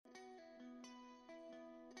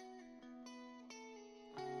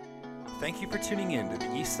Thank you for tuning in to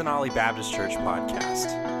the East Denali Baptist Church podcast,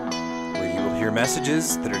 where you will hear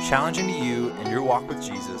messages that are challenging to you in your walk with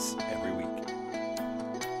Jesus every week.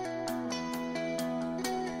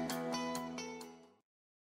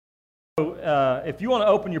 So, if you want to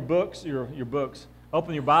open your books,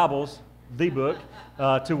 open your Bibles, the book,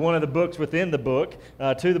 to one of the books within the book,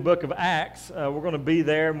 to the book of Acts. We're going to be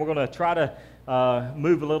there, and we're going to try to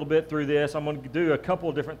move a little bit through this. I'm going to do a couple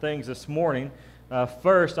of different things this morning.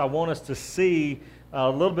 First, I want us to see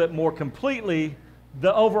a little bit more completely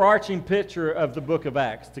the overarching picture of the book of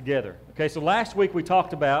Acts together. Okay, so last week we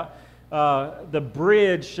talked about the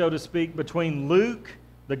bridge, so to speak, between Luke,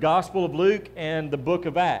 the Gospel of Luke, and the book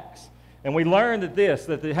of Acts. And we learned that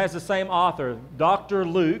it has the same author, Dr.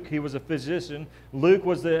 Luke. He was a physician. Luke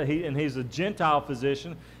was and he's a Gentile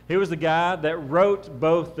physician. He was the guy that wrote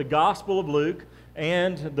both the Gospel of Luke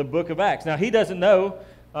and the book of Acts. Now, he doesn't know,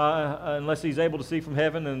 unless he's able to see from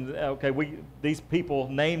heaven. And these people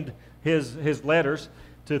named his letters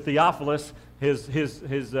to Theophilus, his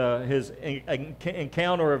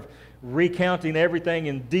encounter of recounting everything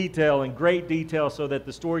in detail, in great detail, so that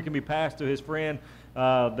the story can be passed to his friend,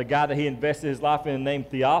 the guy that he invested his life in, named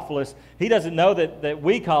Theophilus. He doesn't know that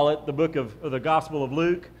we call it the book of the Gospel of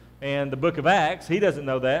Luke and the book of Acts. He doesn't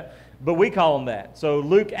know that, but we call them that. So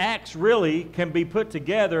Luke, Acts really can be put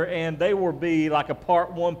together, and they will be like a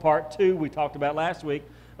part one, part two, we talked about last week,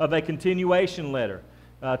 of a continuation letter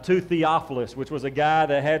to Theophilus, which was a guy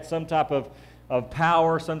that had some type of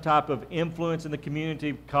power, some type of influence in the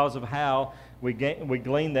community because of how we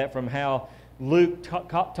gleaned that from how Luke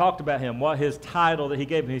talked about him, what his title that he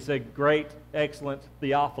gave him. He said, Great, Excellent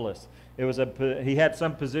Theophilus. He had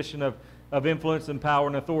some position of influence and power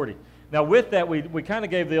and authority. Now with that, we kind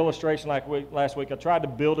of gave the illustration like last week. I tried to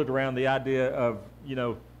build it around the idea of,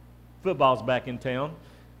 football's back in town.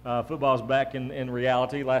 Football's back in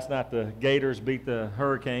reality. Last night the Gators beat the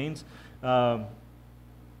Hurricanes. That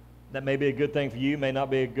may be a good thing for you, may not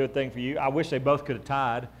be a good thing for you. I wish they both could have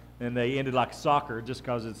tied and they ended like soccer just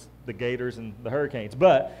because it's the Gators and the Hurricanes.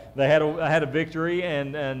 But they had a victory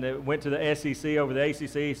and it went to the SEC over the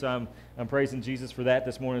ACC, so I'm praising Jesus for that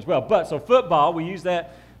this morning as well. But so football, we use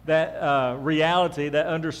that reality, that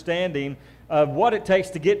understanding of what it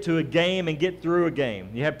takes to get to a game and get through a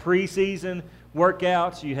game. You have preseason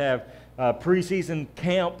workouts, you have preseason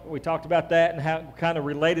camp. We talked about that and how kind of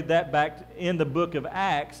related that back in the book of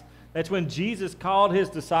Acts. That's when Jesus called his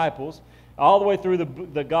disciples all the way through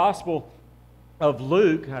the Gospel of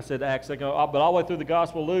Luke. I said Acts, but all the way through the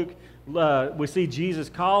Gospel of Luke, we see Jesus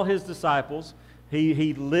call his disciples.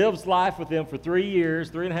 He lives life with them for 3 years,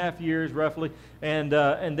 3.5 years roughly, and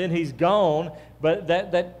then he's gone. But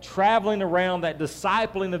that traveling around, that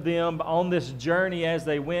discipling of them on this journey as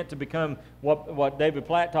they went to become what David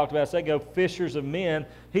Platt talked about a second ago, fishers of men.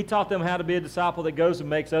 He taught them how to be a disciple that goes and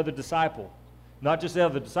makes other disciples. Not just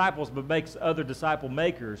other disciples, but makes other disciple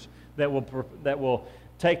makers that will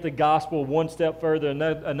take the gospel one step further,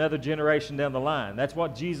 another generation down the line. That's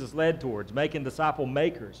what Jesus led towards, making disciple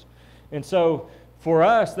makers. And so for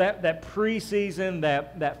us, that preseason,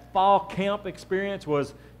 that fall camp experience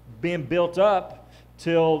was being built up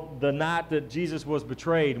till the night that Jesus was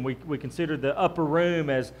betrayed. And we considered the upper room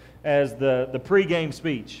as the pregame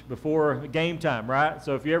speech before game time, right?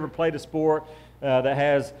 So if you ever played a sport that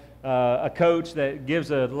has a coach that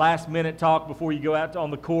gives a last-minute talk before you go out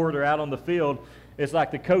on the court or out on the field, it's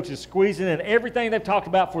like the coach is squeezing in everything they've talked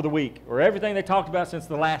about for the week or everything they talked about since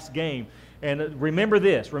the last game. And remember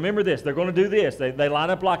this, they're going to do this, they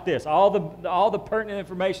line up like this, all the pertinent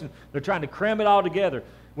information, they're trying to cram it all together.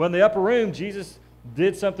 Well, in the upper room, Jesus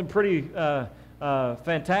did something pretty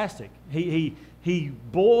fantastic. He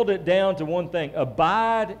boiled it down to one thing: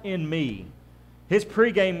 abide in me. His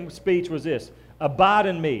pregame speech was this: abide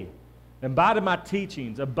in me, abide in my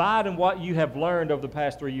teachings, abide in what you have learned over the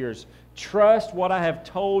past 3 years. Trust what I have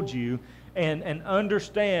told you and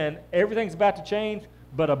understand everything's about to change,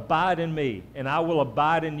 but abide in me, and I will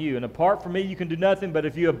abide in you. And apart from me, you can do nothing, but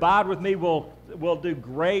if you abide with me, we'll do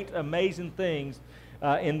great, amazing things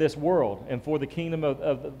in this world and for the kingdom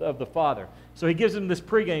of the Father. So he gives them this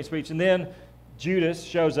pregame speech, and then Judas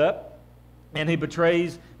shows up, and he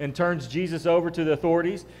betrays and turns Jesus over to the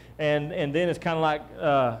authorities, and then it's kind of like,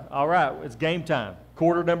 all right, it's game time.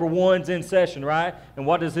 Quarter number one's in session, right? And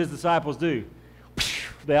what does his disciples do?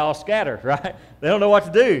 They all scatter, right? They don't know what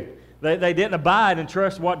to do. They didn't abide and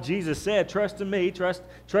trust what Jesus said. Trust in me. Trust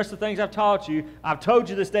the things I've taught you. I've told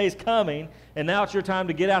you this day is coming, and now it's your time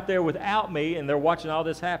to get out there without me. And they're watching all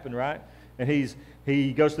this happen, right? And he's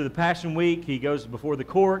He goes through the Passion Week. He goes before the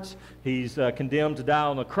courts. He's condemned to die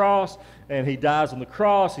on the cross, and he dies on the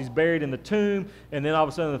cross. He's buried in the tomb, and then all of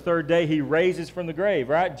a sudden, the third day, he raises from the grave,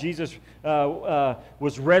 right? Jesus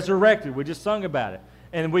was resurrected. We just sung about it.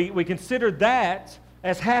 And we consider that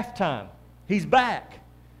as halftime. He's back,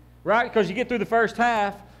 right? Because you get through the first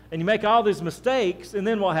half, and you make all these mistakes, and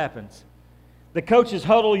then what happens? The coaches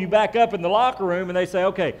huddle you back up in the locker room, and they say,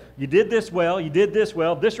 okay, you did this well, you did this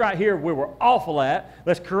well. This right here we were awful at.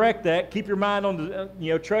 Let's correct that. Keep your mind on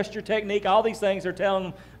the, trust your technique. All these things they're telling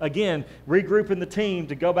them, again, regrouping the team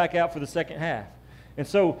to go back out for the second half. And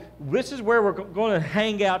so this is where we're going to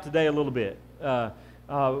hang out today a little bit.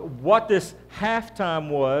 What this halftime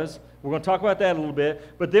was, we're going to talk about that a little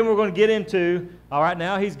bit, but then we're going to get into, all right,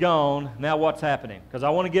 now he's gone, now what's happening? Because I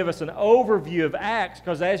want to give us an overview of Acts,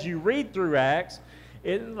 because as you read through Acts,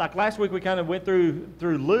 like last week we kind of went through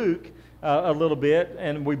Luke a little bit,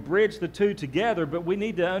 and we bridged the two together, but we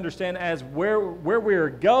need to understand as where we're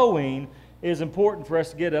going is important for us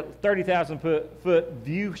to get a 30,000 foot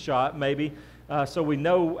view shot maybe, so we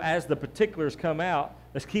know as the particulars come out,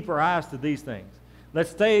 let's keep our eyes to these things. Let's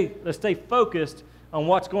stay focused on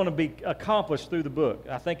what's going to be accomplished through the book.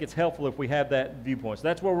 I think it's helpful if we have that viewpoint. So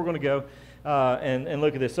that's where we're going to go and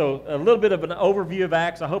look at this. So a little bit of an overview of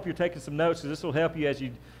Acts. I hope you're taking some notes, because this will help you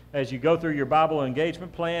as you go through your Bible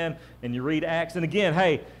engagement plan and you read Acts. And again,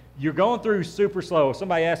 hey, you're going through super slow.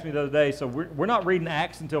 Somebody asked me the other day, so we're not reading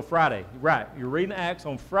Acts until Friday. Right, you're reading Acts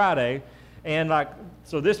on Friday. And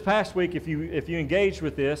so this past week, if you engaged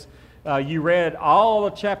with this, you read all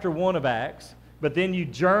of chapter 1 of Acts, but then you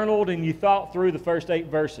journaled and you thought through the first 8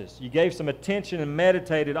 verses. You gave some attention and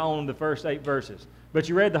meditated on the first 8 verses. But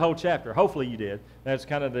you read the whole chapter. Hopefully you did. That's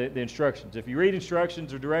kind of the instructions. If you read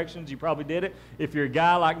instructions or directions, you probably did it. If you're a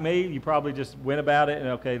guy like me, you probably just went about it and,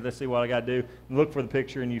 okay, let's see what I got to do. And look for the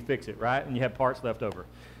picture and you fix it, right? And you have parts left over.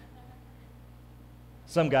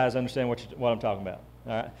 Some guys understand what I'm talking about,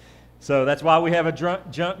 all right? So that's why we have a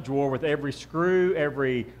junk drawer with every screw,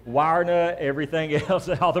 every wire nut, everything else,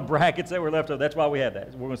 all the brackets that were left over. That's why we have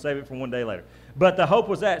that. We're going to save it for one day later. But the hope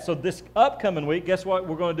was that. So this upcoming week, guess what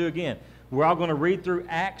we're going to do again? We're all going to read through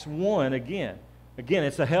Acts 1 again. Again,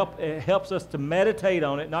 it helps us to meditate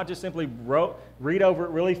on it, not just simply read over it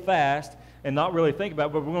really fast and not really think about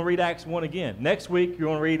it, but we're going to read Acts 1 again. Next week, you're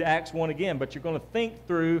going to read Acts 1 again, but you're going to think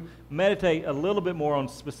through, meditate a little bit more on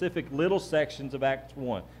specific little sections of Acts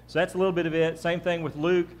 1. So that's a little bit of it. Same thing with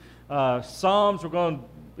Luke. Psalms, we're going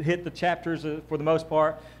to hit the chapters for the most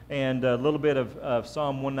part, and a little bit of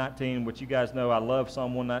Psalm 119, which you guys know I love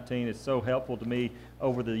Psalm 119. It's so helpful to me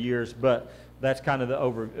over the years, but that's kind of the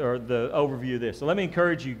overview of this. So let me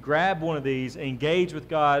encourage you, grab one of these, engage with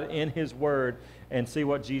God in His Word, and see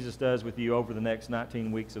what Jesus does with you over the next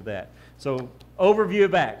 19 weeks of that. So overview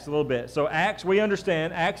of Acts a little bit. So Acts, we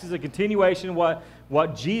understand, Acts is a continuation of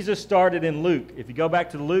what Jesus started in Luke. If you go back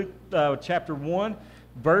to Luke chapter 1,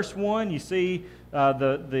 verse 1, you see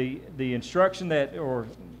the instruction that, or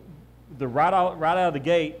the right out of the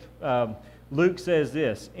gate, Luke says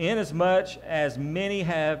this: inasmuch as many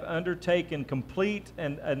have undertaken complete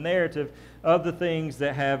and a narrative of the things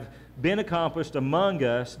that have been accomplished among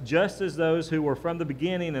us, just as those who were from the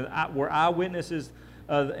beginning and were eyewitnesses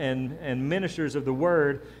and ministers of the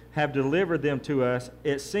word have delivered them to us,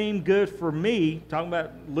 it seemed good for me, talking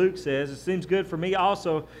about Luke says, it seems good for me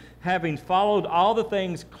also, having followed all the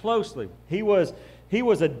things closely. He was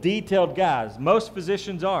a detailed guy, as most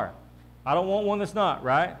physicians are. I don't want one that's not,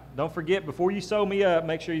 right? Don't forget, before you sew me up,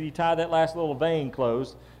 make sure you tie that last little vein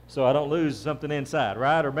closed so I don't lose something inside,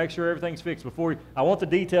 right? Or make sure everything's fixed before I want the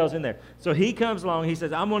details in there. So he comes along, he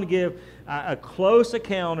says, I'm going to give a close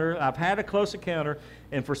encounter. I've had a close encounter,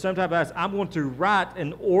 and for some time I'm going to write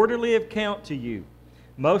an orderly account to you,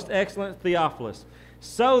 most excellent Theophilus,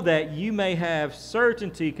 so that you may have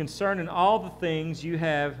certainty concerning all the things you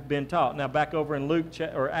have been taught. Now back over in Luke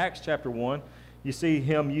or Acts chapter 1, you see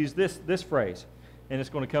him use this phrase, and it's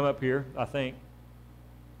going to come up here, I think.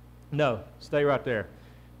 No, stay right there.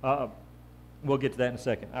 We'll get to that in a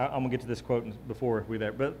second. I'm going to get to this quote before we're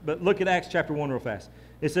there. But look at Acts chapter 1 real fast.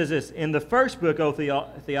 It says this: in the first book, O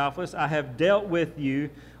Theophilus, I have dealt with you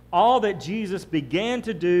all that Jesus began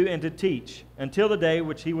to do and to teach until the day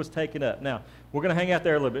which he was taken up. Now, we're going to hang out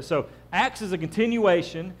there a little bit. So Acts is a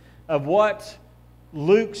continuation of what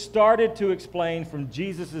Luke started to explain from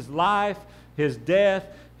Jesus' life, his death,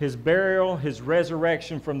 his burial, his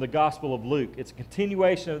resurrection from the Gospel of Luke. It's a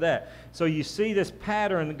continuation of that. So you see this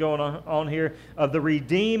pattern going on here of the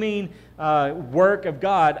redeeming work of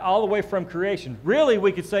God all the way from creation. Really,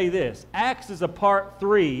 we could say this: Acts is a part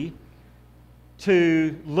 3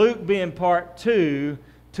 to Luke being part 2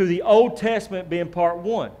 to the Old Testament being part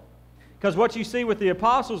one. Because what you see with the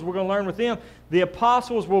apostles, we're going to learn with them, the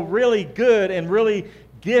apostles were really good and really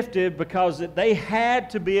gifted because they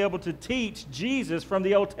had to be able to teach Jesus from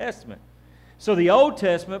the Old Testament. So the Old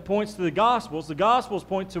Testament points to the Gospels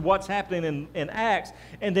point to what's happening in Acts,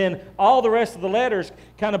 and then all the rest of the letters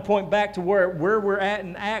kind of point back to where we're at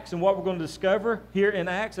in Acts and what we're going to discover here in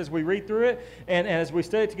Acts as we read through it. And as we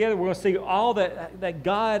study it together, we're going to see all that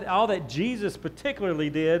God, all that Jesus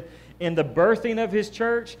particularly did in the birthing of His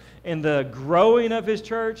church, in the growing of His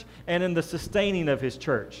church, and in the sustaining of His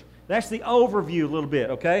church. That's the overview a little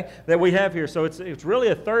bit, okay, that we have here. So it's really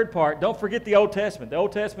a third part. Don't forget the Old Testament. The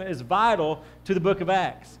Old Testament is vital to the book of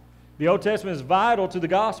Acts. The Old Testament is vital to the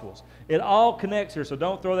Gospels. It all connects here, so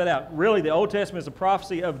don't throw that out. Really, the Old Testament is a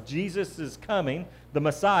prophecy of Jesus' coming, the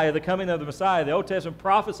Messiah, the coming of the Messiah. The Old Testament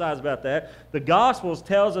prophesies about that. The Gospels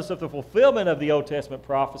tells us of the fulfillment of the Old Testament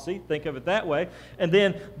prophecy. Think of it that way. And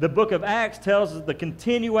then the book of Acts tells us the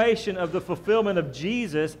continuation of the fulfillment of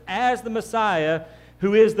Jesus as the Messiah,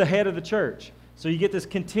 who is the head of the church. So you get this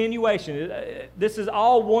continuation. This is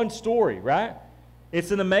all one story, right? It's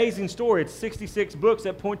an amazing story. It's 66 books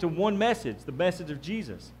that point to one message, the message of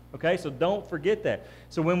Jesus. Okay, so don't forget that.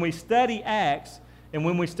 So when we study Acts, and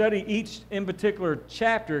when we study each in particular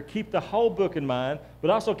chapter, keep the whole book in mind, but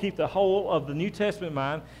also keep the whole of the New Testament in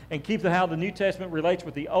mind, and keep how the New Testament relates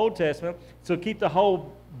with the Old Testament. So keep the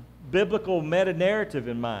whole biblical meta-narrative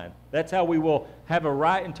in mind. That's how we will have a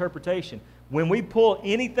right interpretation. When we pull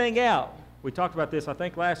anything out, we talked about this, I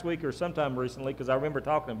think, last week or sometime recently, because I remember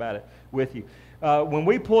talking about it with you. When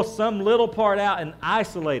we pull some little part out and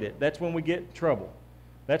isolate it, that's when we get in trouble.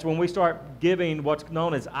 That's when we start giving what's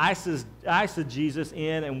known as eisegesis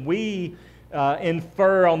in, and we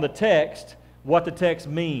infer on the text what the text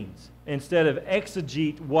means, instead of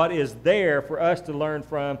exegete what is there for us to learn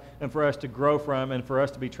from and for us to grow from and for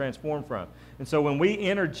us to be transformed from. And so when we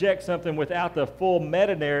interject something without the full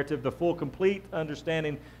meta-narrative, the full complete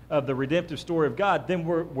understanding of the redemptive story of God, then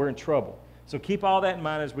we're in trouble. So keep all that in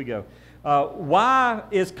mind as we go. Why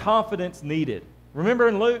is confidence needed?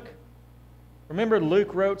 Remember Luke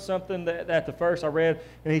wrote something that at the first I read,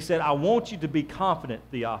 and he said, I want you to be confident,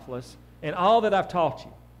 Theophilus, in all that I've taught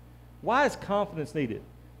you. Why is confidence needed?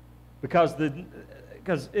 Because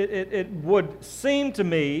it would seem to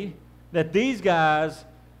me that these guys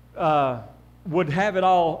would have it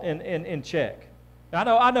all in check.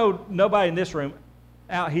 I know nobody in this room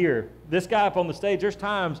out here, this guy up on the stage, there's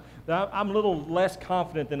times that I'm a little less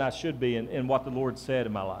confident than I should be in what the Lord said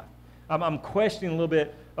in my life. I'm questioning a little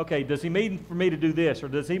bit, okay, does He mean for me to do this, or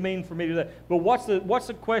does He mean for me to do that? But what's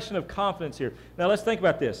the question of confidence here? Now let's think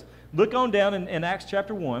about this. Look on down in Acts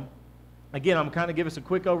chapter 1. Again, I'm going to give us a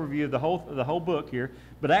quick overview of the whole book here.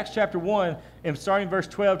 But Acts chapter 1, and starting verse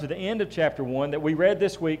 12 to the end of chapter 1 that we read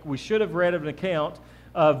this week, we should have read an account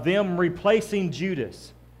of them replacing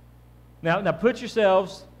Judas. Now put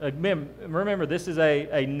yourselves, remember this is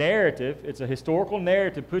a narrative, it's a historical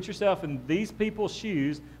narrative. Put yourself in these people's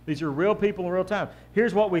shoes. These are real people in real time.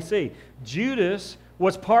 Here's what we see. Judas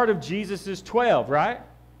was part of Jesus' 12, right?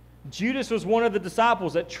 Judas was one of the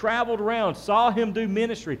disciples that traveled around, saw Him do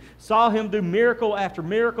ministry, saw Him do miracle after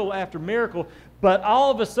miracle after miracle, but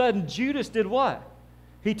all of a sudden Judas did what?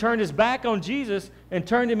 He turned his back on Jesus and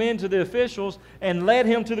turned Him into the officials and led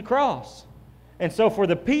Him to the cross. And so for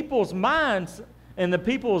the people's minds and the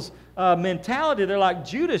people's mentality, they're like,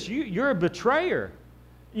 Judas, you're a betrayer.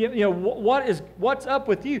 You know what's up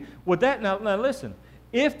with you? With that, now listen,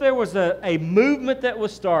 if there was a movement that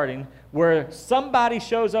was starting where somebody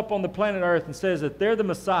shows up on the planet Earth and says that they're the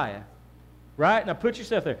Messiah, right? Now put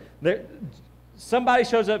yourself there. Somebody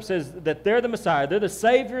shows up and says that they're the Messiah, they're the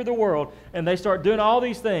Savior of the world, and they start doing all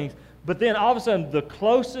these things, but then all of a sudden the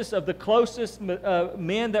closest of the closest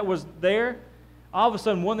men that was there, all of a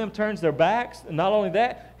sudden one of them turns their backs, and not only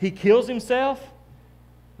that, he kills himself.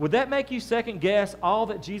 Would that make you second guess all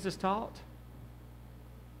that Jesus taught?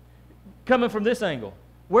 Coming from this angle,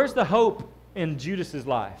 where's the hope in Judas's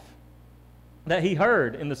life that he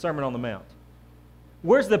heard in the Sermon on the Mount?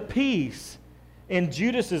 Where's the peace in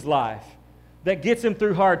Judas's life that gets him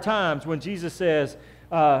through hard times when Jesus says,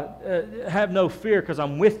 have no fear because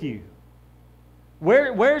I'm with you?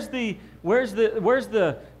 Where's the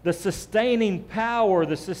sustaining power,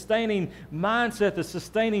 the sustaining mindset, the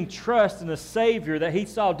sustaining trust in the Savior that he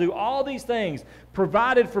saw do all these things,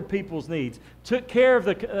 provided for people's needs, took care of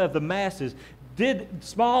the masses, did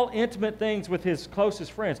small, intimate things with his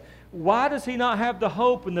closest friends? Why does he not have the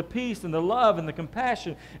hope and the peace and the love and the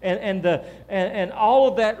compassion and all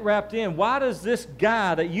of that wrapped in? Why does this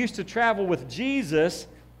guy that used to travel with Jesus,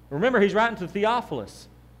 remember he's writing to Theophilus,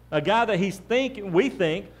 A guy that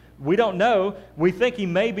we don't know, we think he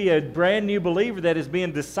may be a brand new believer that is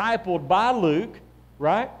being discipled by Luke,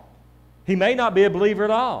 right? He may not be a believer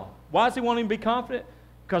at all. Why does he want him to be confident?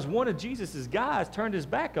 Because one of Jesus' guys turned his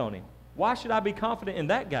back on him. Why should I be confident in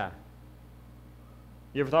that guy?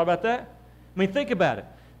 You ever thought about that? I mean, think about it.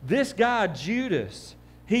 This guy, Judas,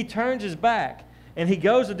 he turns his back and he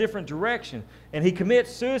goes a different direction and he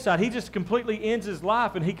commits suicide. He just completely ends his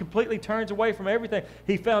life and he completely turns away from everything.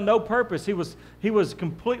 He found no purpose. He was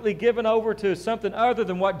completely given over to something other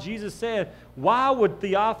than what Jesus said. Why would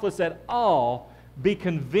Theophilus at all be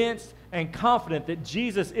convinced and confident that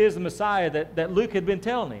Jesus is the Messiah that Luke had been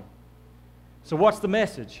telling him? So what's the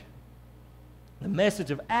message? The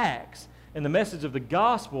message of Acts and the message of the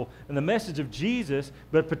gospel and the message of Jesus,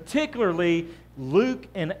 but particularly Luke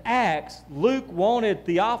and Acts, Luke wanted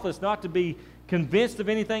Theophilus not to be convinced of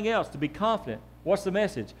anything else, to be confident. What's the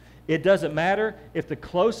message? It doesn't matter if the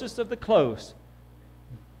closest of the close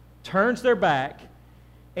turns their back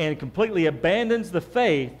and completely abandons the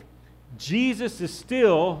faith, Jesus is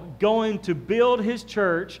still going to build his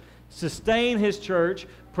church, sustain his church,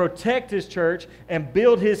 protect his church, and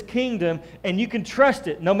build his kingdom, and you can trust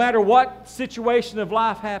it no matter what situation of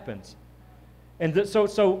life happens. And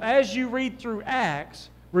so as you read through Acts,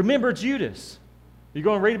 remember Judas. You're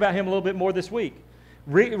going to read about him a little bit more this week.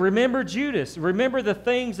 Remember Judas. Remember the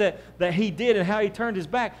things that he did and how he turned his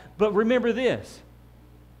back. But remember this.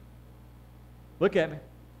 Look at me.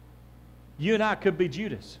 You and I could be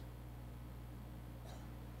Judas.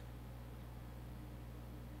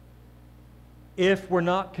 If we're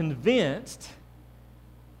not convinced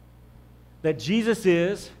that Jesus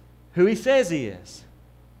is who he says he is.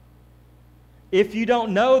 If you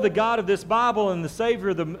don't know the God of this Bible and the Savior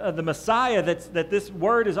of the Messiah that this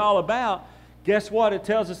word is all about, guess what it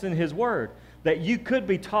tells us in his word? That you could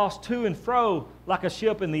be tossed to and fro like a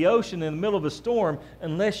ship in the ocean in the middle of a storm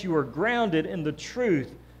unless you are grounded in the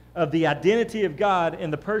truth of the identity of God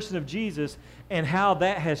in the person of Jesus and how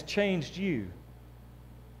that has changed you.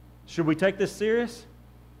 Should we take this serious?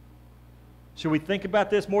 Should we think about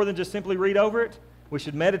this more than just simply read over it? We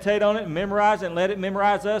should meditate on it and memorize it and let it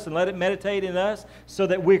memorize us and let it meditate in us so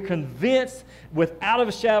that we're convinced without a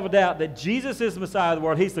shadow of a doubt that Jesus is the Messiah of the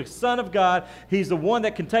world. He's the Son of God. He's the one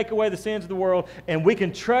that can take away the sins of the world, and we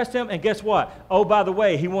can trust him. And guess what? Oh, by the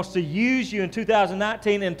way, he wants to use you in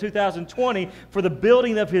 2019 and 2020 for the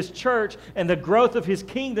building of his church and the growth of his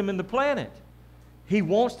kingdom in the planet. He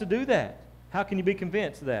wants to do that. How can you be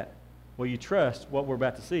convinced of that? Well, you trust what we're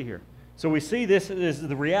about to see here. So we see this is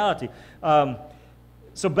the reality.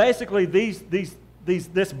 So basically,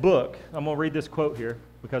 this book, I'm going to read this quote here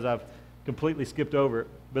because I've completely skipped over it,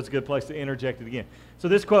 but it's a good place to interject it again. So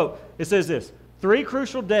this quote, it says this: 3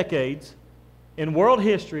 crucial decades in world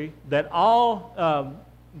history that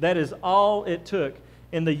is all it took.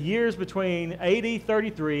 In the years between AD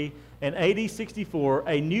 33 and AD 64,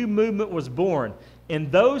 a new movement was born. In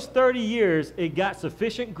those 30 years, it got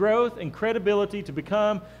sufficient growth and credibility to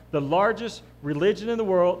become the largest religion in the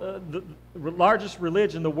world, the largest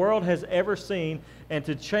religion the world has ever seen, and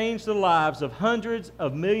to change the lives of hundreds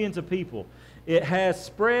of millions of people. It has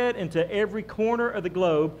spread into every corner of the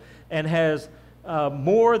globe and has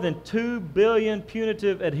more than 2 billion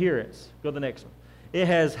punitive adherents. Go to the next one. It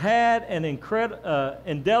has had an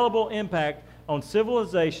indelible impact on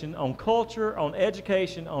civilization, on culture, on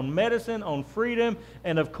education, on medicine, on freedom,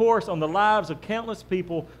 and of course on the lives of countless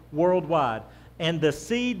people worldwide. And the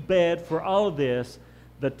seed bed for all of this,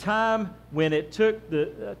 the time when it took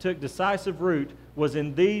decisive root, was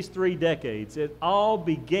in these 3 decades. It all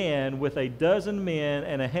began with a dozen men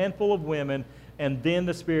and a handful of women, and then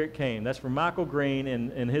the Spirit came. That's from Michael Green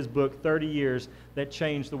in his book, 30 Years That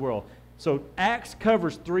Changed the World. So Acts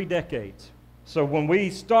covers 3 decades. So when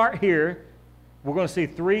we start here, we're going to see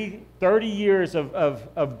 30 years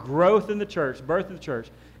of growth in the church, birth of the church.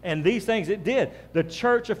 And these things it did. The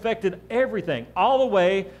church affected everything, all the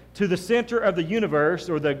way to the center of the universe,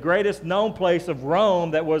 or the greatest known place of Rome,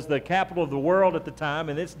 that was the capital of the world at the time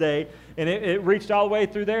in its day. And it reached all the way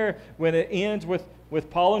through there when it ends with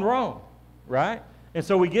Paul in Rome, right? And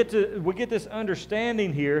so we get this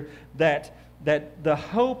understanding here that the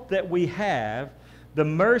hope that we have, the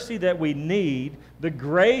mercy that we need, the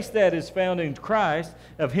grace that is found in Christ,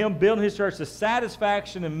 of him building his church, the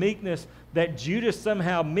satisfaction and meekness that Judas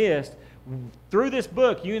somehow missed. Through this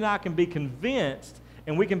book, you and I can be convinced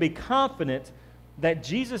and we can be confident that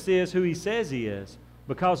Jesus is who he says he is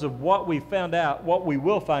because of what we found out, what we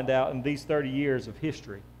will find out in these 30 years of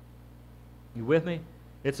history. You with me?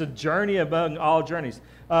 It's a journey among all journeys.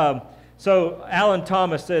 So Alan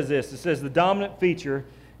Thomas says this. It says the dominant feature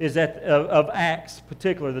is that of Acts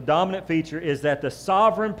particular, the dominant feature is that the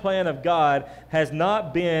sovereign plan of God has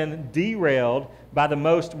not been derailed by the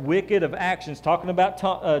most wicked of actions. Talking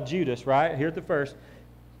about Judas, right, here at the first.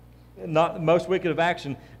 Not the most wicked of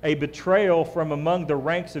action, a betrayal from among the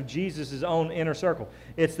ranks of Jesus' own inner circle.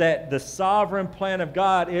 It's that the sovereign plan of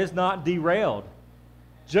God is not derailed.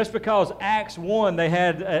 Just because Acts 1, they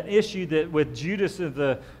had an issue that with Judas from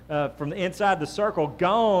the inside the circle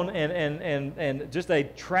gone and just a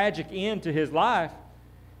tragic end to his life,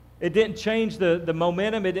 it didn't change the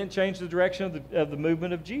momentum. It didn't change the direction of the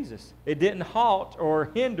movement of Jesus. It didn't halt or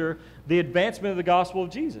hinder the advancement of the gospel of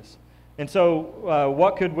Jesus. And so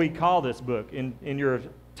what could we call this book? In your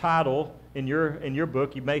title, in your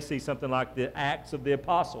book, you may see something like the Acts of the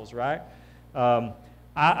Apostles, right?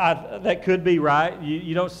 That could be right.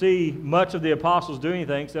 You don't see much of the apostles do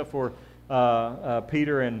anything except for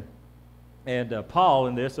Peter and Paul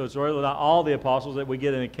in this, so it's really not all the apostles that we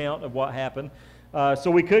get an account of what happened.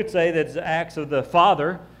 So we could say that it's the Acts of the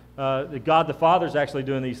Father. God the Father is actually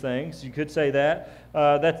doing these things. You could say that.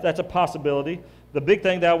 That's a possibility. The big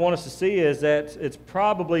thing that I want us to see is that it's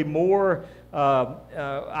probably more,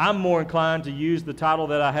 I'm more inclined to use the title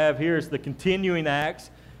that I have here as the continuing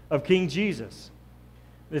acts of King Jesus.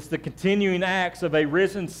 It's the continuing acts of a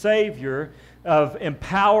risen Savior of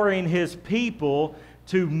empowering His people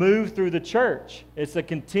to move through the church. It's the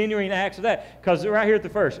continuing acts of that. Because right here at the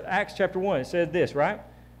first, Acts chapter 1, it said this, right?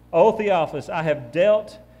 O Theophilus, I have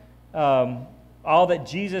dealt all that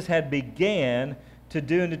Jesus had began to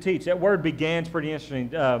do and to teach. That word began is pretty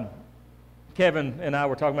interesting. Kevin and I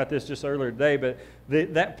were talking about this just earlier today, but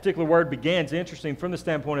that particular word began is interesting from the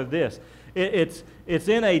standpoint of this. It's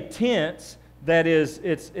in a tense that is,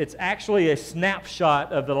 it's actually a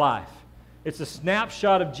snapshot of the life. It's a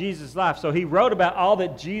snapshot of Jesus' life. So he wrote about all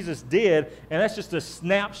that Jesus did, and that's just a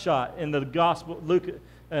snapshot in the gospel,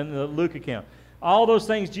 in the Luke account. All those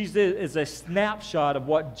things Jesus did is a snapshot of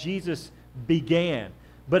what Jesus began.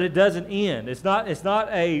 But it doesn't end. It's not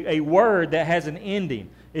a word that has an ending.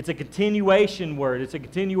 It's a continuation word. It's a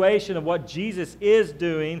continuation of what Jesus is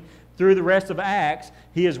doing through the rest of Acts.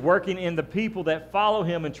 He is working in the people that follow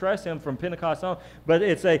Him and trust Him from Pentecost on. But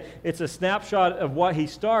it's a snapshot of what He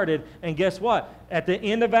started. And guess what? At the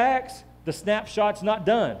end of Acts, the snapshot's not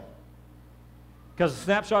done. Because the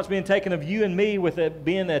snapshot's being taken of you and me with it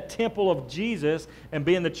being a temple of Jesus and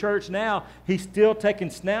being the church now. He's still taking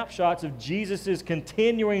snapshots of Jesus'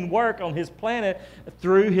 continuing work on His planet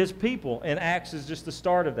through His people. And Acts is just the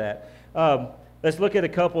start of that. Let's look at a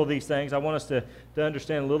couple of these things. I want us to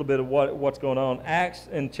understand a little bit of what's going on. Acts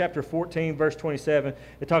in chapter 14, verse 27,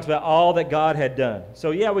 it talks about all that God had done. So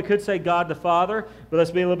yeah, we could say God the Father, but let's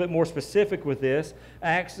be a little bit more specific with this.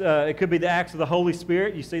 Acts, it could be the acts of the Holy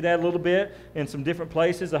Spirit. You see that a little bit in some different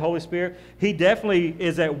places, the Holy Spirit. He definitely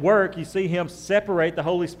is at work. You see Him separate. The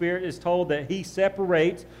Holy Spirit is told that He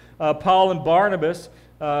separates Paul and Barnabas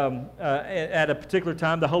at a particular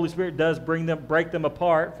time. The Holy Spirit does break them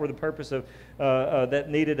apart for the purpose of that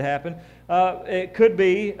needed to happen. It could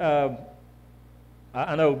be,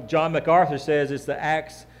 I know John MacArthur says it's the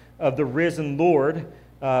acts of the risen Lord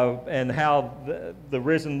and how the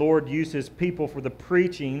risen Lord used His people for the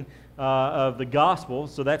preaching of the gospel.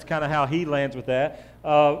 So that's kind of how he lands with that.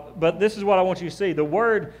 But this is what I want you to see. The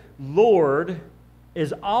word Lord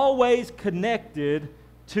is always connected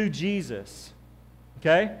to Jesus.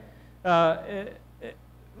 Okay?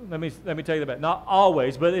 Let me tell you that. Not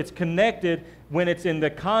always, but it's connected when it's in the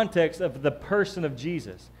context of the person of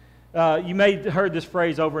Jesus. You may have heard this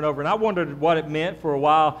phrase over and over, and I wondered what it meant for a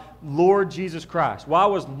while. Lord Jesus Christ. Why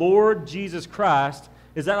was Lord Jesus Christ?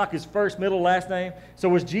 Is that like His first, middle, last name? So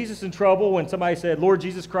was Jesus in trouble when somebody said, Lord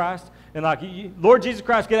Jesus Christ? And like, Lord Jesus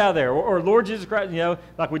Christ, get out of there. Or Lord Jesus Christ,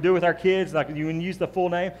 like we do with our kids, like you use the full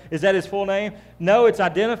name. Is that His full name? No, it's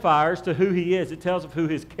identifiers to who He is. It tells of who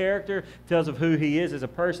His character, tells of who He is as a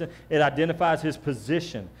person. It identifies His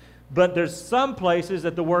position. But there's some places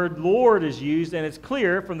that the word Lord is used, and it's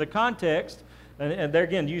clear from the context, and they're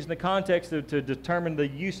again using the context to determine the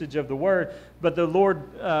usage of the word. But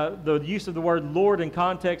the use of the word Lord in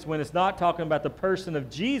context, when it's not talking about the person of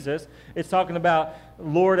Jesus, it's talking about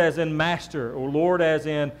Lord as in master, or Lord as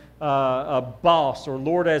in a boss, or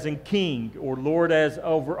Lord as in king, or Lord as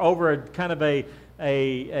over a kind of a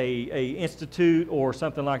institute or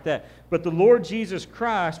something like that. But the Lord Jesus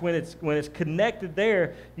Christ, when it's connected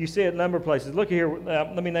there, you see it in a number of places. Look here.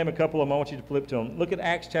 Let me name a couple of them. I want you to flip to them. Look at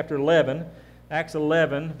Acts chapter 11. Acts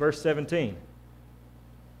 11, verse 17.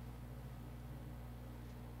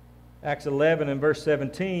 Acts 11 and verse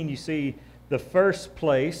 17, you see the first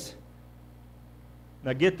place.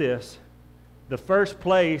 Now get this. the first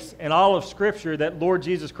place in all of Scripture that Lord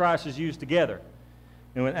Jesus Christ is used together.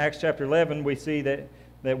 And in Acts chapter 11, we see that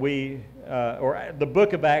the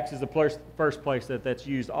book of Acts is the first place that's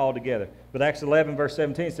used all together. But Acts 11, verse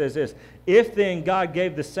 17 says this, "If then God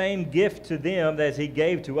gave the same gift to them as He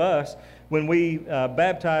gave to us when we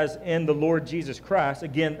baptize in the Lord Jesus Christ,"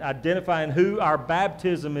 again, identifying who our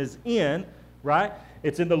baptism is in, right?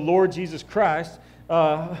 It's in the Lord Jesus Christ.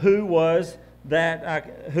 Who was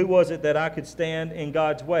it that I could stand in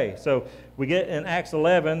God's way? So we get in Acts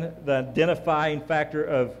 11 the identifying factor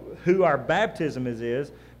of who our baptism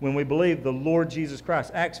is when we believe the Lord Jesus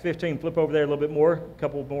Christ. Acts 15, flip over there a little bit more, a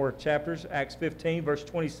couple more chapters. Acts 15, verse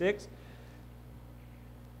 26.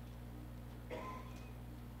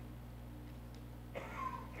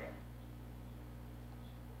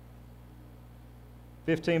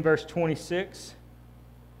 Verse 26.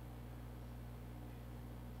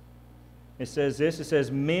 It says this, it says,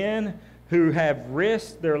 "Men who have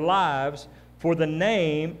risked their lives for the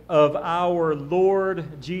name of our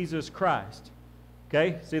Lord Jesus Christ."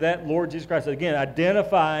 Okay, see that? Lord Jesus Christ. Again,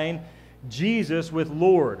 identifying Jesus with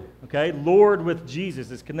Lord. Okay, Lord with Jesus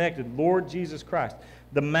is connected. Lord Jesus Christ.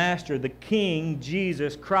 The Master, the King,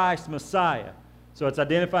 Jesus Christ, Messiah. So it's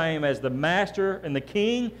identifying Him as the Master and the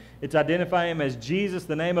King. It's identifying Him as Jesus,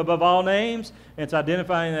 the name above all names. And it's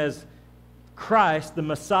identifying Him as Christ, the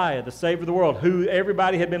Messiah, the Savior of the world, who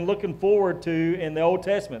everybody had been looking forward to in the Old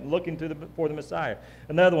Testament, looking for the Messiah.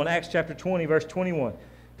 Another one, Acts chapter 20, verse 21,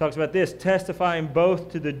 talks about this, "Testifying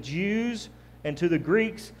both to the Jews and to the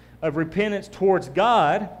Greeks of repentance towards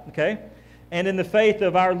God," okay, "and in the faith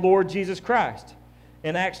of our Lord Jesus Christ."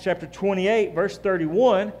 In Acts chapter 28, verse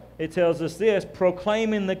 31, it tells us this,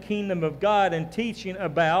 "Proclaiming the kingdom of God and teaching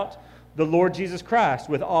about the Lord Jesus Christ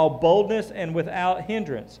with all boldness and without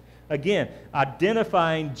hindrance." Again,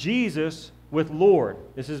 identifying Jesus with Lord.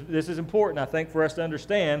 This is important, I think, for us to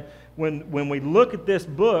understand. When we look at this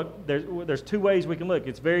book, there's two ways we can look.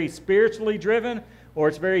 It's very spiritually driven or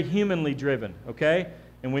it's very humanly driven, okay?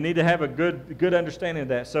 And we need to have a good understanding of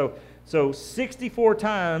that. So 64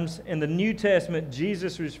 times in the New Testament,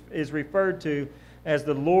 Jesus is referred to as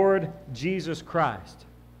the Lord Jesus Christ.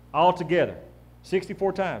 Altogether,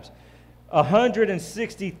 64 times.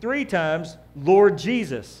 163 times, Lord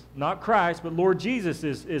Jesus. Not Christ, but Lord Jesus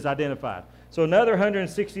is identified. So another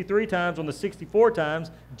 163 times on the 64 times,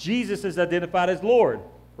 Jesus is identified as Lord,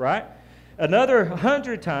 right? Another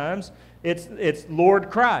 100 times, it's Lord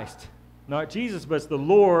Christ. Not Jesus, but it's the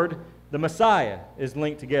Lord, the Messiah, is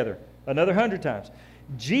linked together. Another 100 times.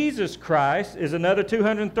 Jesus Christ is another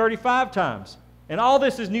 235 times. And all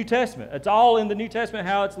this is New Testament. It's all in the New Testament,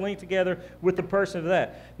 how it's linked together with the person of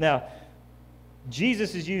that. Now,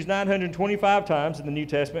 Jesus is used 925 times in the New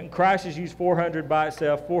Testament, and Christ is used 400 by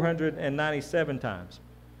itself, 497 times.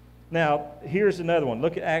 Now, here's another one.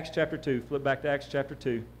 Look at Acts chapter 2. Flip back to Acts chapter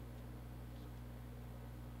 2.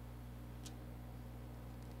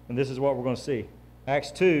 And this is what we're going to see. Acts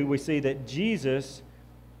 2, we see that Jesus,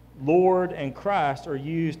 Lord, and Christ are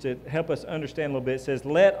used to help us understand a little bit. It says,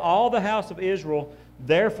 "Let all the house of Israel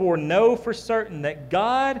therefore know for certain that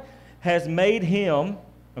God has made Him,"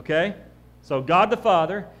 okay? So God the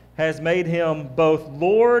Father has made Him both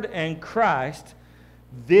Lord and Christ,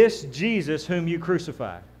 this Jesus whom you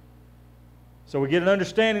crucified. So we get an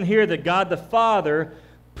understanding here that God the Father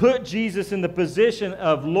put Jesus in the position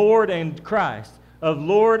of Lord and Christ, of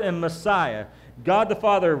Lord and Messiah. God the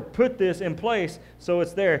Father put this in place, so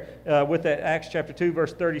it's there with that Acts chapter 2,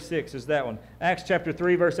 verse 36 is that one. Acts chapter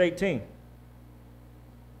 3, verse 18.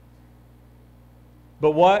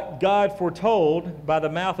 "But what God foretold by the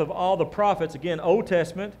mouth of all the prophets," again, Old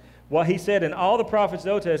Testament, what He said in all the prophets of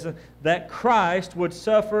the Old Testament, that Christ would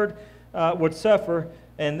suffer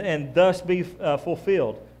and thus be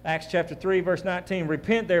fulfilled. Acts chapter 3, verse 19,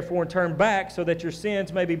 "Repent therefore and turn back so that your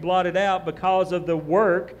sins may be blotted out because of the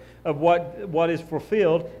work of what is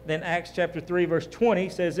fulfilled." Then Acts chapter 3, verse 20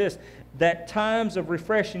 says this, "That times of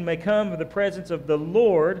refreshing may come in the presence of the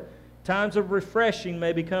Lord." Times of refreshing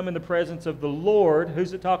may become in the presence of the Lord.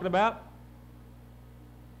 Who's it talking about?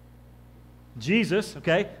 Jesus,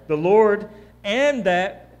 okay? The Lord, and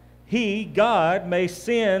that He, God, may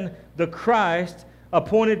send the Christ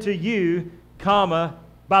appointed to you, comma,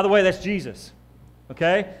 by the way, that's Jesus,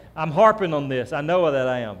 okay? I'm harping on this. I know that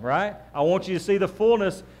I am, right? I want you to see the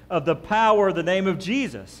fullness of the power of the name of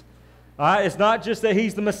Jesus. All right? It's not just that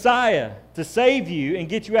He's the Messiah to save you and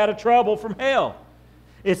get you out of trouble from hell.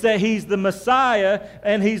 It's that He's the Messiah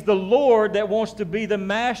and He's the Lord that wants to be the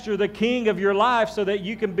master, the king of your life so that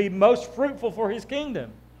you can be most fruitful for His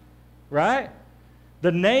kingdom. Right?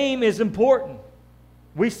 The name is important.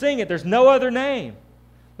 We sing it. There's no other name.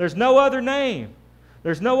 There's no other name.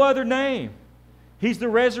 There's no other name. He's the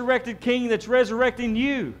resurrected King that's resurrecting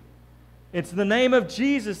you. It's the name of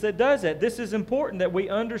Jesus that does that. This is important that we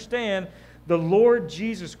understand the Lord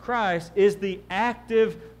Jesus Christ is the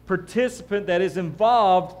active participant that is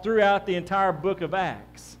involved throughout the entire book of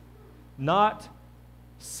Acts, not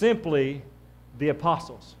simply the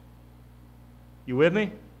apostles. You with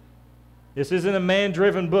me? This isn't a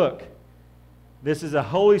man-driven book. This is a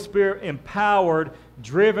Holy Spirit empowered,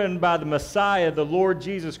 driven by the Messiah, the Lord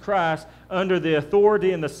Jesus Christ, under the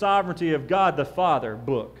authority and the sovereignty of God the Father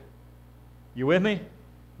book. You with me?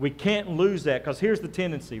 We can't lose that, because here's the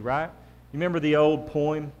tendency, right? You remember the old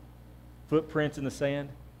poem, Footprints in the Sand?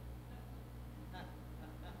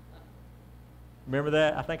 Remember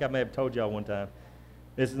that? I think I may have told y'all one time.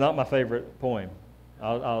 It's not my favorite poem.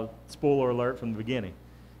 I'll spoiler alert from the beginning.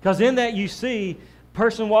 Because in that you see a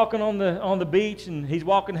person walking on the beach, and he's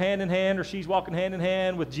walking hand in hand, or she's walking hand in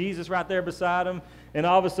hand with Jesus right there beside him, and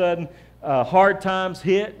all of a sudden hard times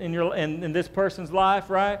hit in this person's life,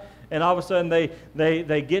 right? And all of a sudden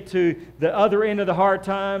they get to the other end of the hard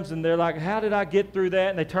times, and they're like, how did I get through that?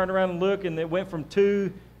 And they turn around and look, and it went from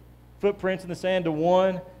 2 footprints in the sand to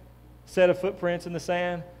 1 set of footprints in the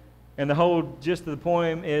sand. And the whole gist of the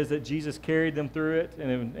poem is that Jesus carried them through it,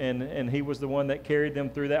 and he was the one that carried them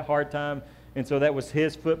through that hard time. And so that was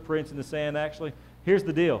his footprints in the sand, actually. Here's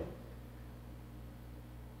the deal.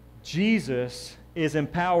 Jesus is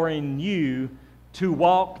empowering you to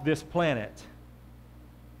walk this planet.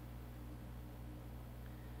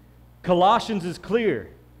 Colossians is clear.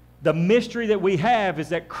 The mystery that we have is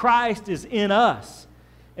that Christ is in us.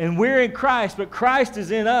 And we're in Christ, but Christ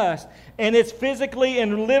is in us. And it's physically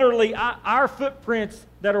and literally our footprints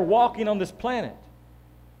that are walking on this planet.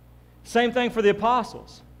 Same thing for the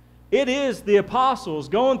apostles. It is the apostles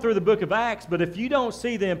going through the book of Acts, but if you don't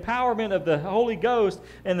see the empowerment of the Holy Ghost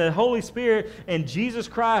and the Holy Spirit and Jesus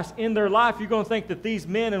Christ in their life, you're going to think that these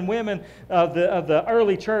men and women of the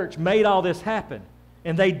early church made all this happen.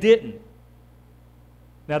 And they didn't.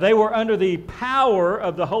 Now, they were under the power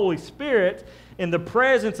of the Holy Spirit in the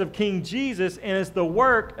presence of King Jesus, and it's the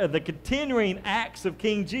work of the continuing acts of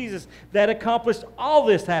King Jesus that accomplished all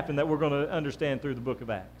this happen that we're going to understand through the book of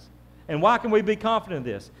Acts. And why can we be confident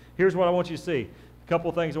in this? Here's what I want you to see. A couple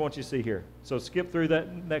of things I want you to see here. So skip through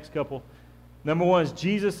that next couple. Number one is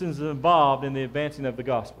Jesus is involved in the advancing of the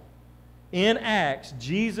gospel. In Acts,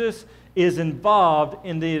 Jesus is involved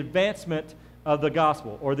in the advancement of the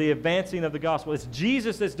gospel, or the advancing of the gospel. It's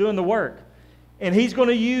Jesus that's doing the work. And he's going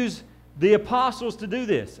to use the apostles to do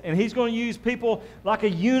this. And he's going to use people like a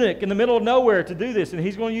eunuch in the middle of nowhere to do this. And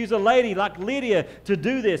he's going to use a lady like Lydia to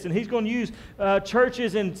do this. And he's going to use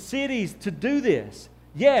churches and cities to do this.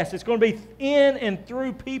 Yes, it's going to be in and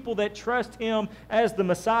through people that trust him as the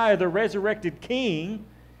Messiah, the resurrected King.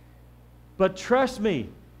 But trust me,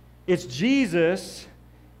 it's Jesus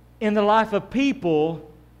in the life of people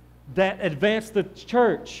that advance the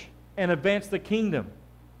church and advance the kingdom.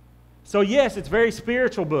 So yes, it's a very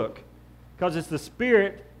spiritual book because it's the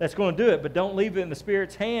Spirit that's going to do it, but don't leave it in the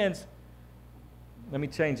Spirit's hands. Let me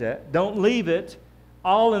change that. Don't leave it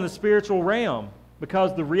all in the spiritual realm,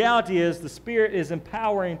 because the reality is the Spirit is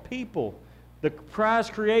empowering people. The prize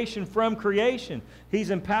creation from creation.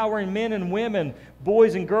 He's empowering men and women,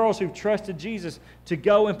 boys and girls who've trusted Jesus to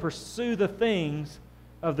go and pursue the things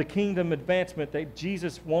of the kingdom advancement that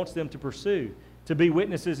Jesus wants them to pursue, to be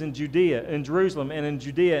witnesses in Judea, in Jerusalem, and in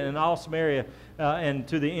Judea, and in all Samaria, and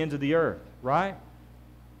to the ends of the earth, right?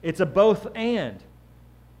 It's a both and,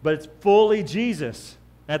 but it's fully Jesus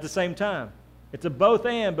at the same time. It's a both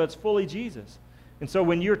and, but it's fully Jesus. And so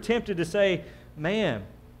when you're tempted to say, man,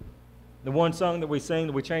 the one song that we sing,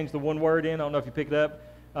 that we changed the one word in, I don't know if you picked it up,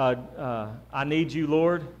 I need you,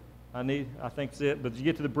 Lord. I think it's it, but you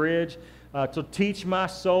get to the bridge, to teach my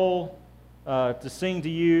soul to sing to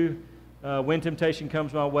you when temptation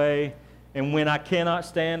comes my way, and when I cannot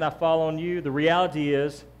stand, I fall on you. The reality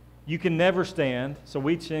is, you can never stand. So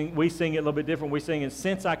we sing it a little bit different. We sing it,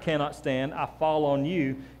 since I cannot stand, I fall on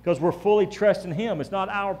you, because we're fully trusting him. It's not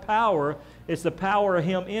our power, it's the power of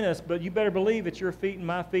him in us. But you better believe it's your feet and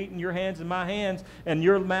my feet, and your hands and my hands, and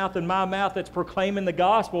your mouth and my mouth that's proclaiming the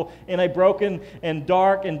gospel in a broken and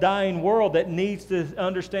dark and dying world that needs to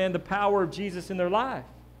understand the power of Jesus in their life.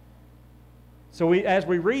 So as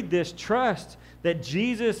we read this, trust that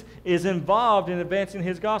Jesus is involved in advancing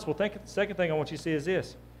his gospel. The second thing I want you to see is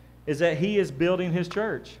this, is that he is building his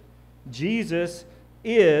church. Jesus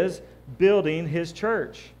is building his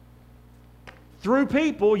church. Through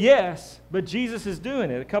people, yes, but Jesus is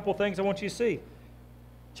doing it. A couple of things I want you to see.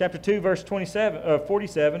 Chapter 2, verse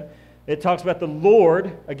 47, it talks about the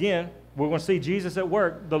Lord, again, we're going to see Jesus at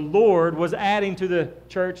work. The Lord was adding to the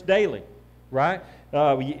church daily, right?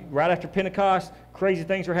 Right after Pentecost, crazy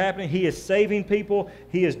things were happening. He is saving people.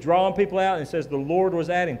 He is drawing people out. And it says the Lord was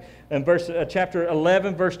adding. In chapter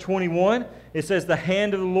 11, verse 21, it says the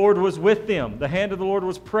hand of the Lord was with them. The hand of the Lord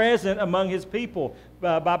was present among His people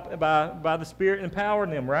by the Spirit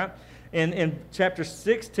empowering them, right? And in chapter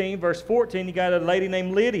 16, verse 14, you got a lady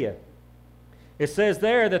named Lydia. It says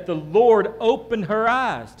there that the Lord opened her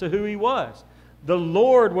eyes to who He was. The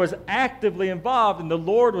Lord was actively involved, and the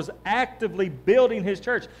Lord was actively building His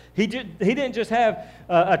church. He didn't just have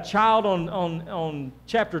a child on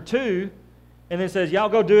chapter 2 and then says, y'all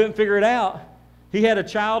go do it and figure it out. He had a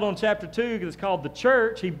child on chapter 2 that's called the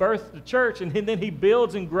church. He birthed the church, and then He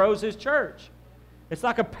builds and grows His church. It's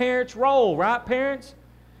like a parent's role, right, parents?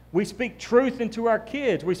 We speak truth into our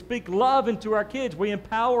kids. We speak love into our kids. We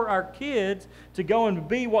empower our kids to go and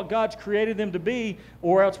be what God's created them to be,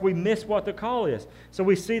 or else we miss what the call is. So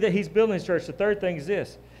we see that He's building His church. The third thing is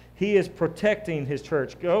this. He is protecting His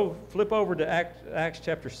church. Go flip over to Acts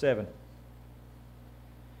chapter 7.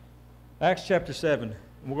 Acts chapter 7.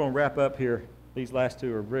 We're going to wrap up here. These last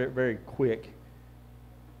two are very, very quick.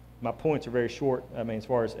 My points are very short, as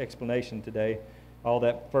far as explanation today. All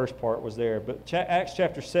that first part was there. But Acts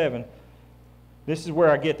chapter 7, this is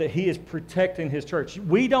where I get that He is protecting His church.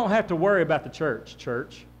 We don't have to worry about the church.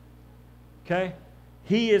 Okay?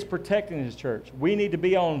 He is protecting His church. We need to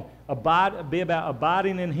be about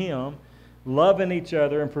abiding in Him, loving each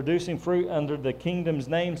other, and producing fruit under the kingdom's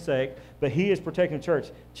namesake. But He is protecting the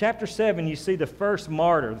church. Chapter 7, you see the first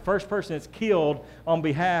martyr, the first person that's killed on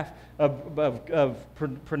behalf of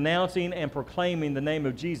pronouncing and proclaiming the name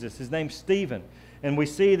of Jesus. His name's Stephen. And we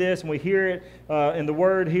see this and we hear it in the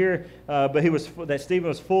Word here. But that Stephen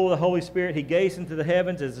was full of the Holy Spirit. He gazed into the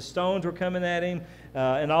heavens as the stones were coming at him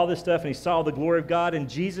and all this stuff. And he saw the glory of God and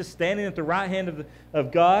Jesus standing at the right hand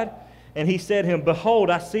of God. And he said to him,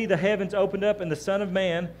 "Behold, I see the heavens opened up and the Son of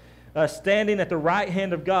Man standing at the right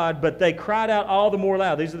hand of God." But they cried out all the more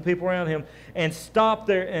loud. These are the people around him, and stopped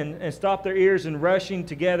their ears and rushing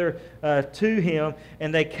together to him.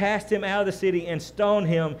 And they cast him out of the city and stoned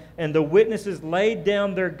him. And the witnesses laid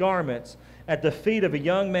down their garments at the feet of a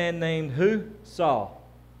young man named who? Saul.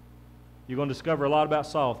 You're going to discover a lot about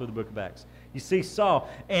Saul through the book of Acts. You see Saul.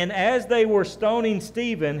 And as they were stoning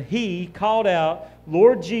Stephen, he called out,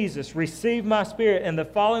 "Lord Jesus, receive my spirit." And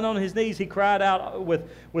falling on his knees, he cried out with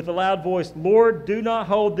a loud voice, "Lord, do not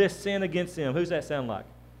hold this sin against them." Who's that sound like?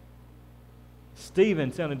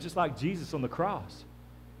 Stephen sounded just like Jesus on the cross.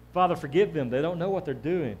 "Father, forgive them. They don't know what they're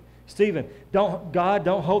doing." Stephen, God,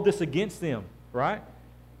 don't hold this against them, right?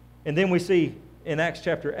 And then we see in Acts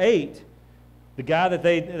chapter 8, the guy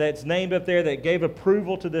that's named up there that gave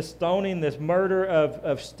approval to this stoning, this murder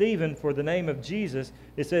of Stephen for the name of Jesus,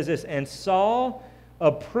 it says this, "And Saul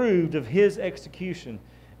approved of his execution.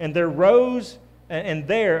 And there arose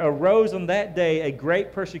on that day a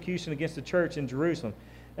great persecution against the church in Jerusalem."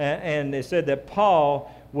 And it said that Paul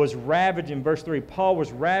was ravaging, verse 3, Paul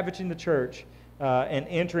was ravaging the church and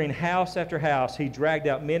entering house after house. He dragged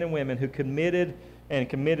out men and women who committed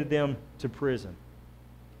them to prison.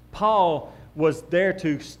 Paul was there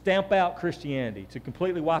to stamp out Christianity, to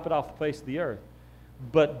completely wipe it off the face of the earth.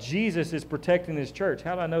 But Jesus is protecting His church.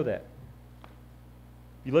 How do I know that?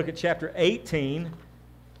 You look at chapter 18.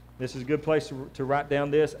 This is a good place to write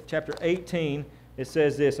down this. Chapter 18, it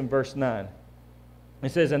says this in verse 9.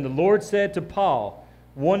 It says, "And the Lord said to Paul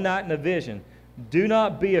one night in a vision, 'Do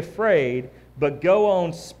not be afraid, but go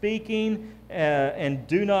on speaking and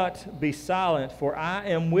do not be silent, for I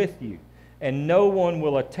am with you. And no one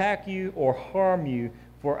will attack you or harm you,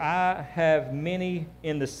 for I have many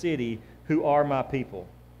in the city who are my people.'"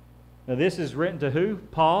 Now this is written to who?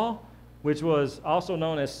 Paul, which was also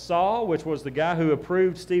known as Saul, which was the guy who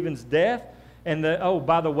approved Stephen's death. And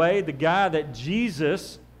by the way, the guy that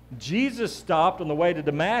Jesus stopped on the way to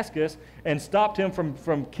Damascus and stopped him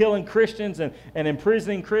from killing Christians and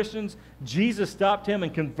imprisoning Christians. Jesus stopped him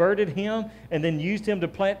and converted him and then used him to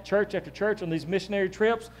plant church after church on these missionary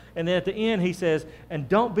trips. And then at the end he says, "And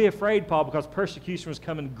don't be afraid, Paul, because persecution was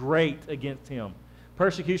coming great against him."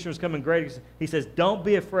 Persecution was coming great. He says, "Don't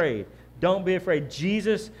be afraid. Don't be afraid.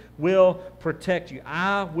 Jesus will protect you.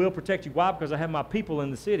 I will protect you." Why? Because I have my people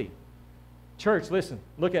in the city. Church, listen,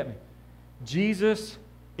 look at me. Jesus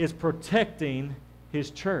is protecting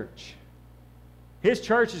His church. His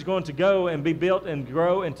church is going to go and be built and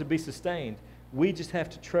grow and to be sustained. We just have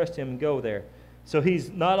to trust Him and go there. So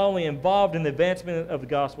He's not only involved in the advancement of the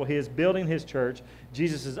gospel, He is building His church.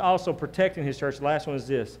 Jesus is also protecting His church. The last one is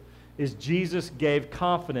this, is Jesus gave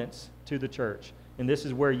confidence to the church. And this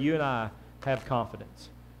is where you and I have confidence.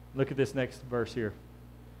 Look at this next verse here.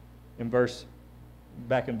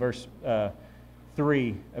 Back in verse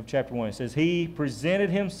 3 of chapter 1. It says, He presented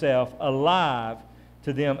Himself alive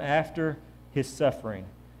to them after His suffering,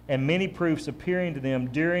 and many proofs appearing to them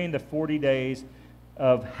during the 40 days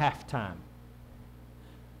of halftime.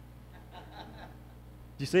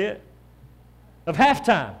 Do you see it? Of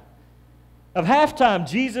halftime. Of halftime,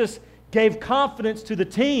 Jesus gave confidence to the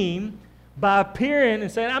team by appearing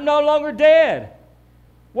and saying, I'm no longer dead.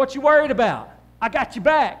 What you worried about? I got you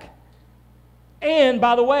back. And,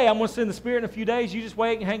 by the way, I'm going to send the Spirit in a few days. You just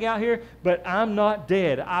wait and hang out here. But I'm not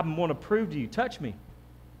dead. I'm going to prove to you. Touch me.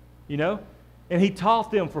 You know? And He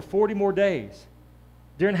taught them for 40 more days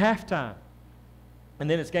during halftime. And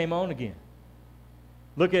then it's game on again.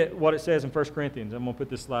 Look at what it says in 1 Corinthians. I'm going to put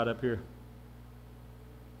this slide up here.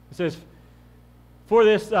 It says, For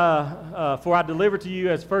I delivered to you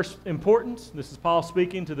as first importance, this is Paul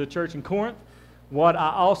speaking to the church in Corinth, what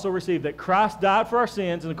I also received, that Christ died for our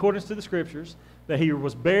sins in accordance to the Scriptures, that He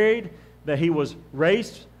was buried, that He was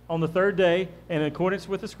raised on the third day in accordance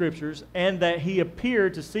with the Scriptures, and that He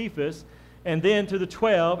appeared to Cephas and then to the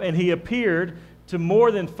 12, and He appeared to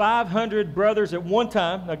more than 500 brothers at one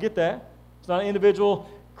time. Now get that. It's not an individual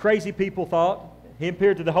crazy people thought. He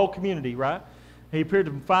appeared to the whole community, right? He appeared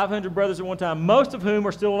to 500 brothers at one time, most of whom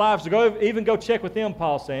are still alive. So go check with them,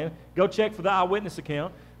 Paul's saying. Go check for the eyewitness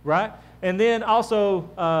account, right? And then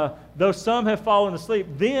also, though some have fallen asleep,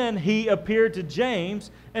 then He appeared to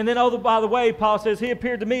James. And then, by the way, Paul says, He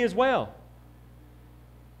appeared to me as well.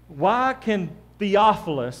 Why can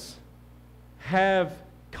Theophilus have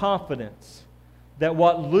confidence that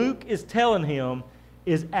what Luke is telling him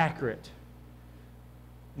is accurate?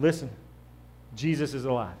 Listen, Jesus is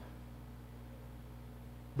alive.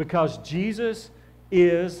 Because Jesus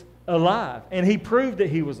is alive. And He proved that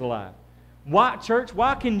He was alive. Why, church?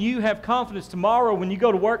 Why can you have confidence tomorrow when you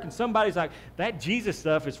go to work and somebody's like, that Jesus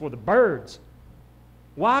stuff is for the birds?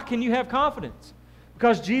 Why can you have confidence?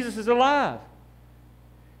 Because Jesus is alive.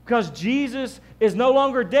 Because Jesus is no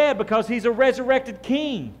longer dead, because He's a resurrected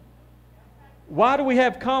King. Why do we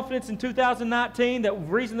have confidence in 2019? The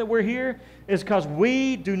reason that we're here is because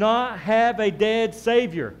we do not have a dead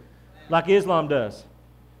Savior like Islam does,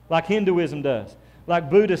 like Hinduism does, like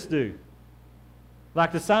Buddhists do,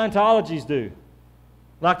 like the Scientologies do,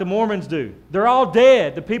 like the Mormons do. They're all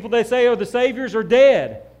dead. The people they say are the saviors are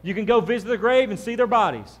dead. You can go visit their grave and see their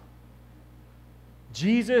bodies.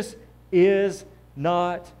 Jesus is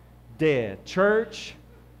not dead. Church,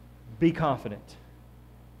 be confident.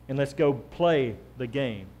 And let's go play the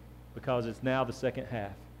game, because it's now the second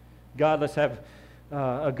half. God, let's have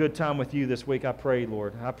a good time with You this week, I pray,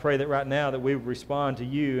 Lord. I pray that right now that we would respond to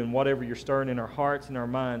You and whatever You're stirring in our hearts and our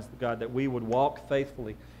minds, God, that we would walk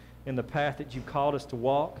faithfully in the path that You called us to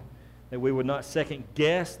walk, that we would not second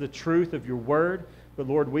guess the truth of Your Word, but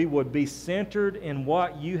Lord, we would be centered in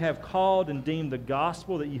what You have called and deemed the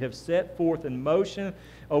gospel that You have set forth in motion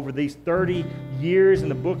over these 30 years in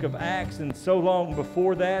the book of Acts, and so long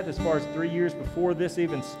before that, as far as 3 years before this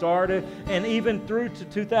even started, and even through to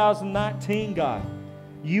 2019, God.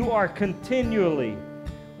 You are continually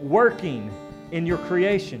working in Your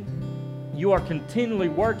creation. You are continually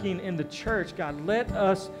working in the church. God, let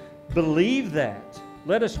us believe that.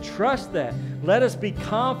 Let us trust that. Let us be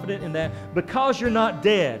confident in that, because You're not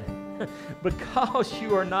dead. Because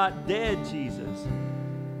You are not dead, Jesus.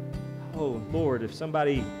 Oh, Lord, if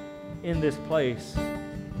somebody in this place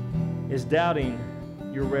is doubting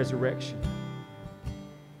Your resurrection,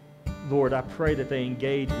 Lord, I pray that they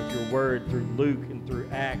engage with Your Word through Luke and through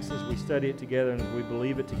Acts as we study it together and as we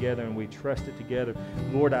believe it together and we trust it together.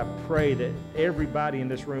 Lord, I pray that everybody in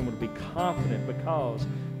this room would be confident, because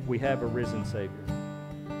we have a risen Savior.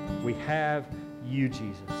 We have You,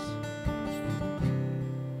 Jesus.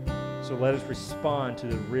 So let us respond to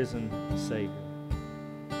the risen Savior.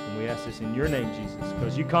 And we ask this in Your name, Jesus,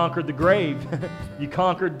 because You conquered the grave, You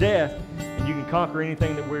conquered death, and You can conquer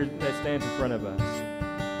anything that stands in front of us.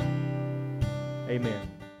 Amen.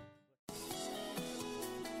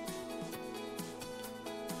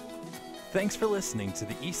 Thanks for listening to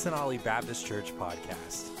the East Denali Baptist Church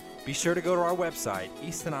podcast. Be sure to go to our website,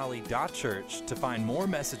 eastdenali.church, to find more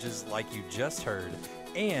messages like you just heard,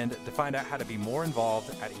 and to find out how to be more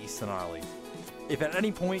involved at East Denali. If at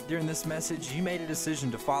any point during this message you made a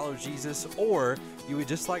decision to follow Jesus, or you would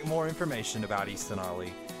just like more information about East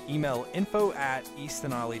Denali, email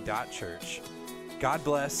info@eastdenali.church. God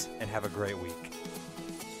bless and have a great week.